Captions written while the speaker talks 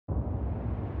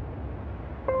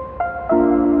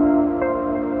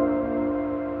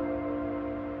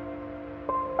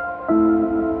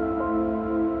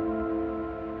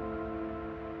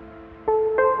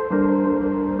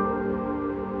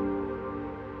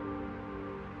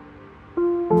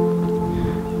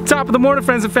Top of the morning,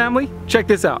 friends and family. Check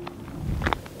this out.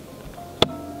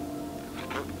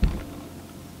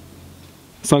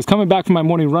 So I was coming back from my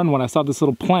morning run when I saw this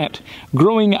little plant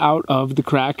growing out of the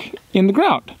crack in the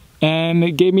ground. And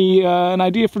it gave me an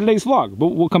idea for today's vlog, but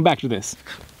we'll come back to this.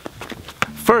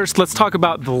 First, let's talk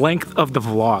about the length of the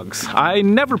vlogs. I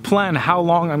never plan how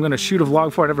long I'm gonna shoot a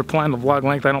vlog for. I never plan the vlog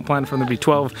length. I don't plan for them to be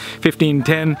 12, 15,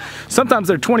 10. Sometimes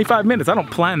they're 25 minutes. I don't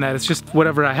plan that. It's just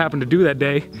whatever I happen to do that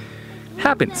day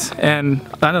happens. And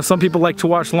I know some people like to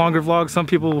watch longer vlogs. Some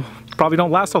people probably don't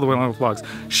last all the way along with vlogs.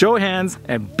 Show of hands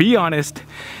and be honest.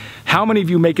 How many of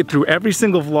you make it through every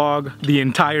single vlog, the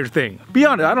entire thing? Be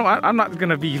honest, I'm not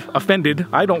gonna be offended.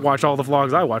 I don't watch all the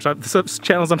vlogs I watch. The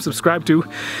channels I'm subscribed to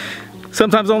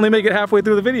sometimes only make it halfway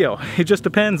through the video. It just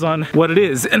depends on what it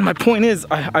is. And my point is,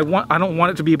 I don't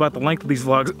want it to be about the length of these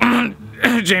vlogs.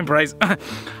 Jane Price.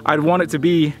 I'd want it to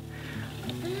be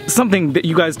something that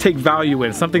you guys take value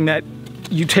in, something that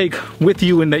you take with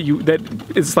you, and that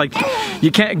it's like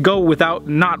you can't go without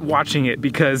not watching it,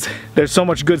 because there's so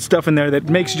much good stuff in there that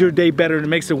makes your day better and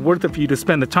makes it worth it for you to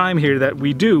spend the time here that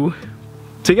we do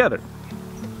together.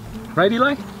 Right,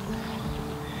 Eli?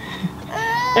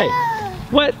 Hey,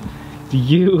 what do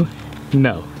you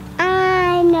know?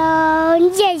 I know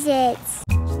lizards.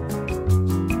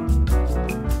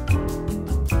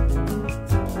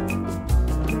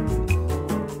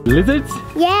 Lizards?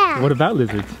 Yeah. What about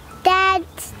lizards?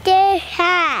 That's their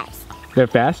fast. They're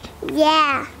fast?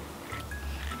 Yeah.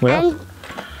 What else?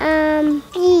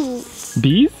 Bees.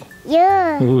 Bees?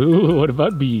 Yeah. Ooh, what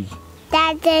about bees?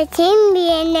 That they sting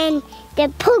me and then they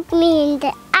poke me in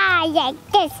the eye like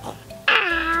this.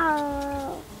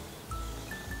 Ow.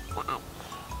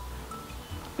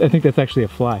 I think that's actually a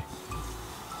fly.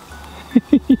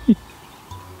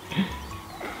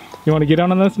 You want to get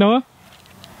on this, Noah?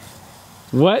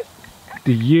 What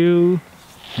do you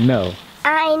know?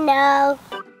 I know.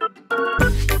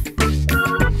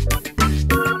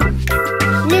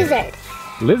 Lizards.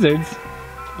 Lizards?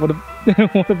 What,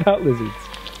 what about lizards?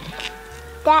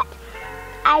 That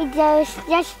I was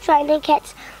just trying to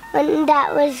catch one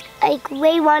that was like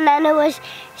way one, and it was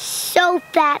so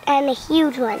fat and a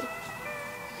huge one.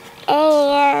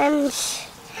 And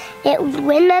it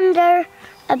went under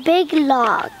a big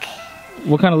log.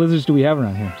 What kind of lizards do we have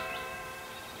around here?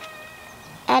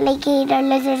 Alligator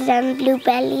lizards and blue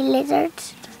belly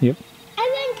lizards. Yep. I'm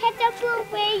going to catch a blue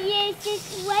belly lizard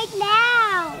right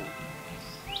now.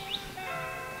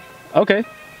 Okay.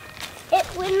 It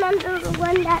went under the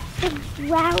one that's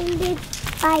surrounded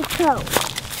by cones.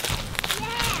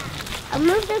 Yeah. I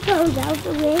moved the cones out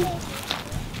the way.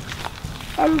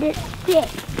 And it's big.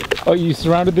 Oh, you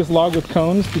surrounded this log with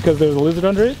cones because there's a lizard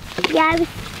under it? Yeah,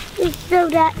 so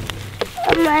that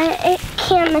it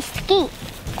can't escape.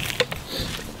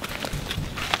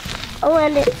 Oh,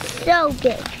 and it's so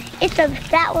big. It's a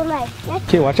fat one like that.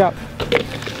 Okay, watch out.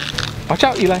 Watch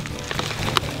out, Eli.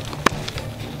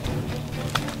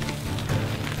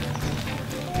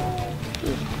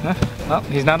 Huh? Well,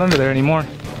 he's not under there anymore.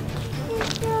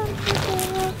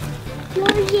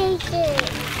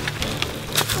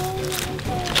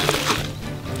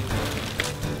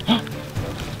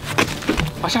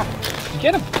 Watch out.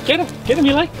 Get him. Get him. Get him,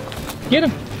 Eli. Get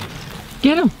him.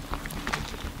 Get him.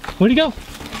 Where'd he go?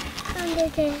 Under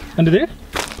there. Under there?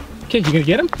 Okay, you gonna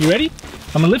get him? You ready?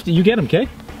 I'm gonna lift it. You get him, okay?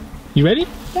 You ready?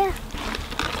 Yeah.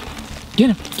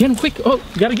 Get him. Get him quick. Oh,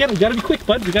 you gotta get him. You gotta be quick,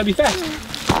 bud. You gotta be fast.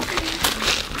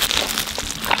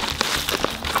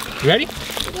 You ready?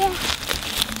 Yeah.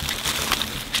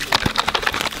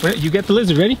 Ready? You get the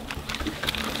lizard. Ready?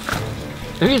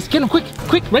 There he is. Get him quick.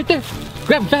 Quick. Right there.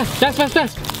 Grab him fast. Fast, fast,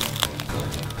 fast.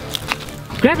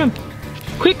 Grab him.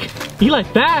 Quick. Eli,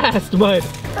 fast, bud.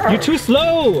 You're too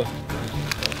slow.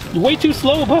 You're way too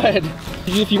slow, bud.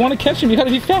 If you want to catch him, you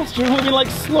gotta be fast. You're moving like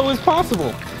slow as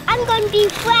possible. I'm going to be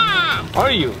fast.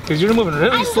 Are you? Because you're moving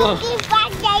really slow. I'm going to be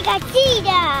fast like a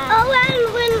cheetah. Oh,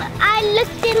 and when I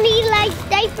looked in Eli's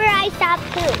diaper, I saw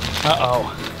poop. Uh-oh.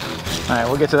 All right,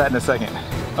 we'll get to that in a second.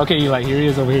 Okay, Eli, here he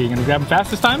is over here. You gonna grab him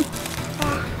fast this time?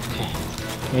 Yeah. Okay.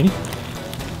 Ready?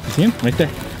 You see him? Right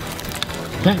there.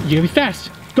 You gotta be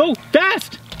fast. Go,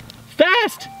 fast!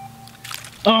 Fast!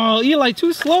 Oh, Eli,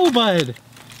 too slow, bud.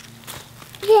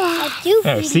 Yeah.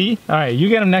 There, see? All right, you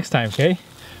get him next time, okay?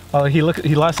 Oh, he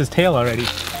lost his tail already.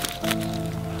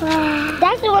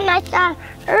 That's the one I saw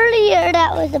earlier.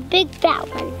 That was a big fat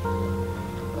one.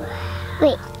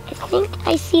 Wait, I think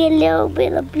I see a little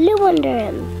bit of blue under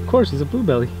him. Of course, he's a blue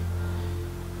belly.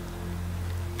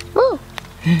 Whoa!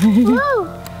 Whoa!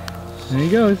 There he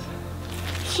goes.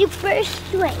 Super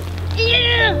strength.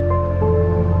 Yeah.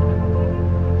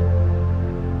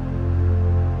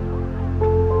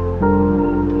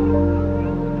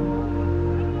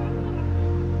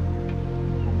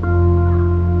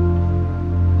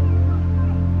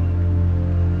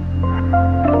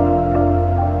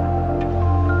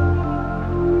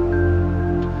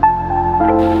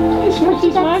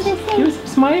 some smiles. Give us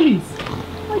some smileys.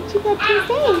 What you got to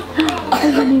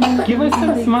say? Give us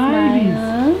some smileys.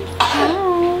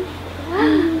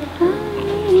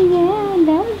 Yeah,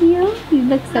 love you. You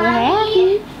look so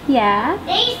happy. Yeah.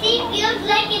 Daisy feels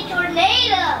like a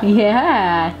tornado.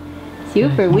 Yeah.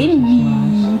 Super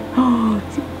windy. Oh,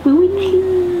 super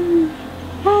windy.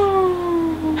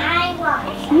 I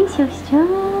want You're so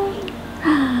strong.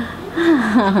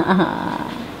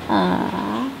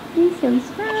 You're so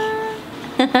strong.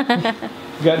 You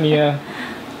got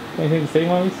anything to say,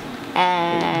 mommies?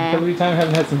 Hillary time?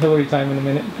 Haven't had some Hillary time in a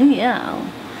minute. Yeah.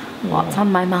 What's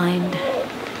on my mind?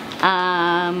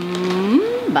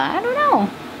 But I don't know.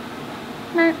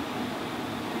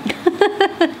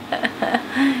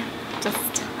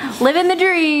 Just living the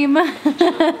dream.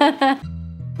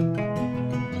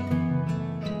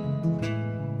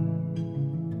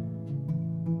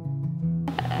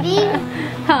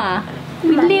 Huh?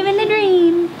 We living the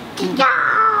dream.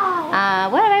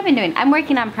 What have I been doing? I'm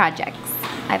working on projects.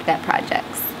 I've got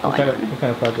projects going on. What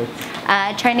kind of projects?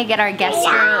 Trying to get our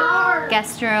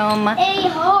guest room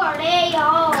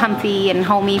comfy and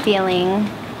homey feeling,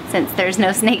 since there's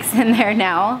no snakes in there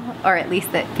now, or at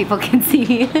least that people can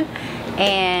see.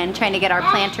 And trying to get our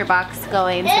planter box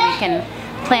going so we can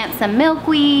plant some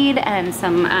milkweed and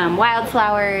some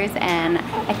wildflowers, and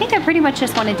I think I pretty much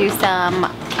just want to do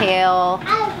some kale,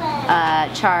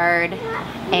 chard,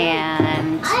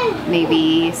 and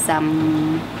maybe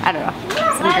some, I don't know,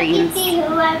 some greens.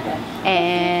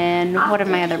 And what are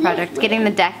my other projects? Getting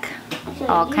the deck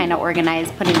all kind of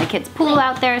organized, putting the kids' pool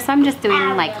out there. So I'm just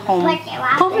doing like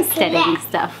homesteading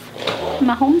stuff. I'm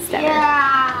a homesteader.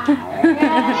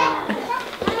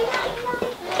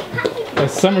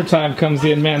 As summertime comes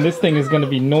in, man, this thing is going to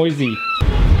be noisy.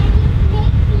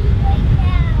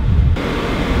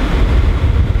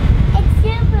 It's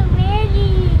super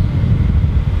windy.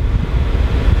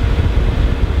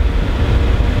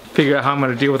 Figure out how I'm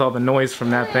going to deal with all the noise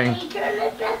from that thing.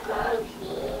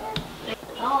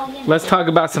 Let's talk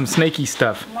about some snaky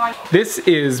stuff. This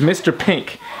is Mr.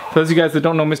 Pink. For those of you guys that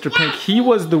don't know Mr. Pink, he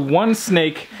was the one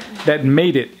snake that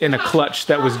made it in a clutch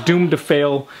that was doomed to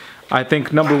fail. I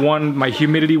think number one, my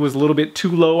humidity was a little bit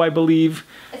too low, I believe.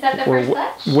 Is that the first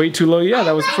clutch? Way too low. Yeah,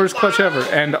 that was the first clutch ever.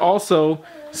 And also,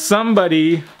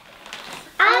 somebody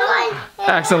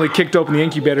accidentally kicked open the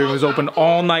incubator and it was open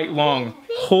all night long.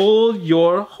 Hold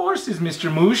your horses, Mr.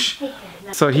 Moosh.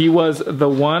 So he was the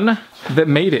one that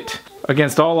made it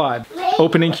against all odds.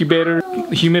 Open incubator,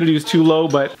 humidity was too low,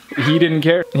 but he didn't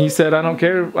care. He said, I don't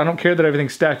care that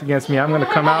everything's stacked against me. I'm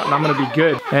gonna come out and I'm gonna be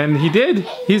good. And he did.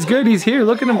 He's good, he's here.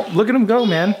 Look at him go,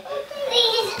 man.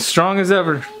 Strong as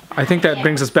ever. I think that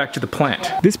brings us back to the plant.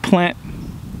 This plant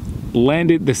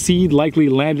landed, the seed likely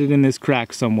landed in this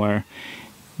crack somewhere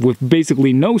with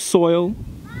basically no soil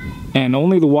and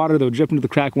only the water that would drip into the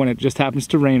crack when it just happens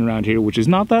to rain around here, which is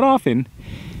not that often.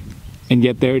 And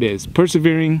yet there it is,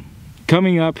 persevering,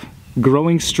 coming up,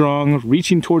 growing strong,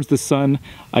 reaching towards the sun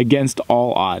against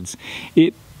all odds.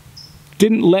 It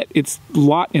didn't let its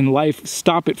lot in life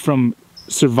stop it from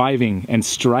surviving and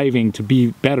striving to be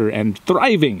better and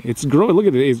thriving. It's growing. Look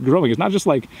at it, it's growing. It's not just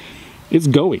like, it's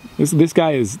going. This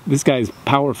guy is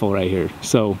powerful right here.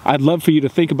 So I'd love for you to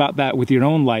think about that with your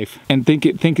own life and think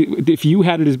if you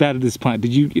had it as bad as this plant,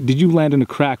 did you land in a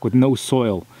crack with no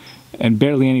soil and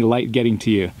barely any light getting to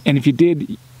you? And if you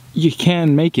did, you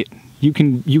can make it. You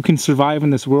can survive in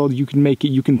this world. You can make it.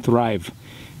 You can thrive.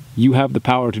 You have the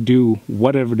power to do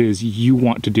whatever it is you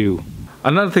want to do.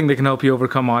 Another thing that can help you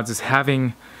overcome odds is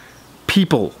having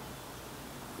people,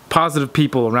 positive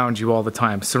people around you all the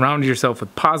time. Surround yourself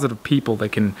with positive people that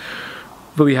can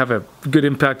really have a good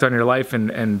impact on your life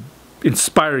and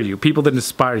inspire you. People that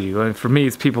inspire you. And for me,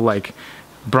 it's people like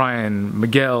Brian,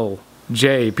 Miguel,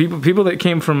 Jay, people that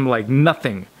came from like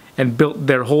nothing and built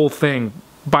their whole thing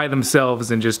by themselves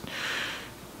and just,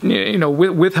 you know,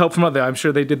 with help from others. I'm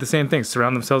sure they did the same thing.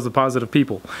 Surround themselves with positive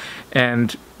people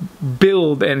and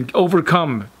build and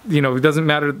overcome. You know, it doesn't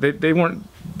matter. They weren't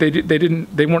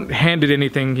handed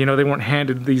anything. You know, they weren't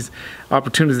handed these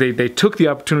opportunities. They took the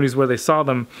opportunities where they saw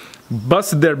them,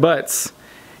 busted their butts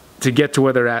to get to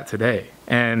where they're at today.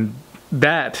 And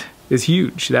that is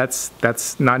huge.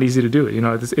 That's not easy to do. You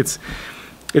know, it's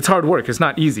hard work. It's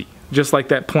not easy. Just like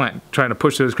that plant trying to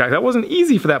push through this crack. That wasn't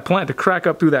easy for that plant to crack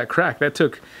up through that crack. That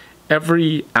took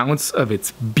every ounce of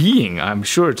its being, I'm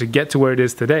sure, to get to where it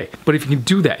is today. But if you can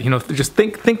do that, you know, just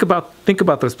think about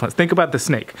those plants. Think about the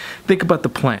snake. Think about the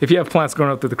plant. If you have plants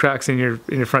growing up through the cracks in your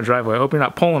front driveway, I hope you're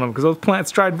not pulling them because those plants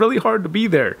tried really hard to be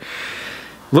there.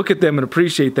 Look at them and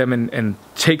appreciate them and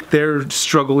take their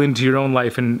struggle into your own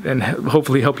life and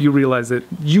hopefully help you realize that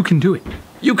you can do it.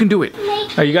 You can do it.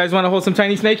 Oh, you guys want to hold some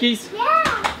tiny snakies? Yeah.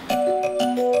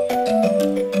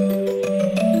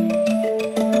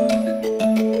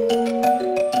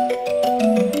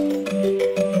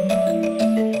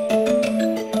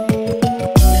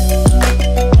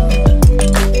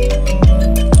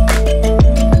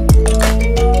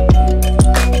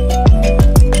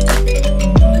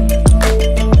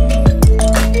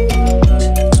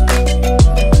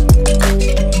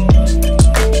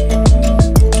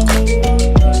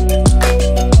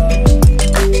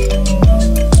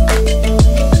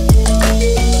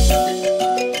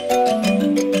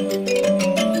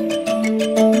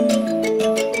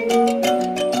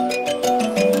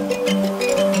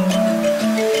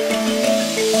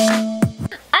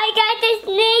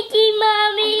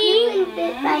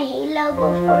 My halo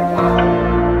before that.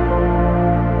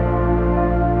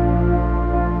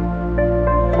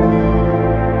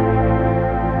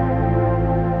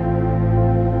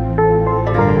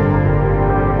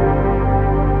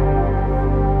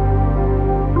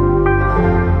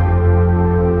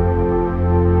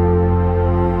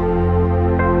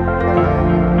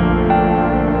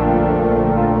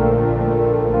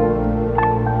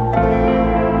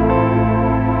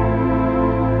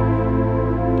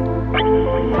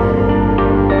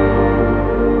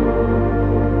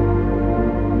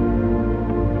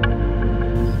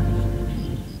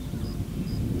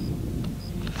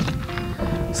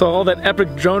 So all that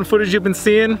epic drone footage you've been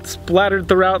seeing splattered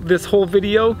throughout this whole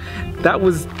video, that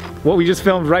was what we just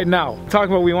filmed right now.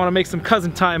 Talking about we want to make some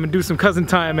cousin time and do some cousin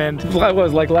time, and what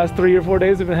was like last 3 or 4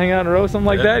 days we've been hanging out in a row, something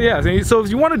like that. Yeah. So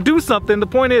if you want to do something,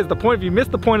 if you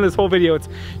missed the point of this whole video, it's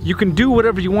you can do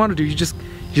whatever you want to do. You just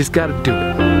gotta do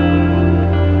it.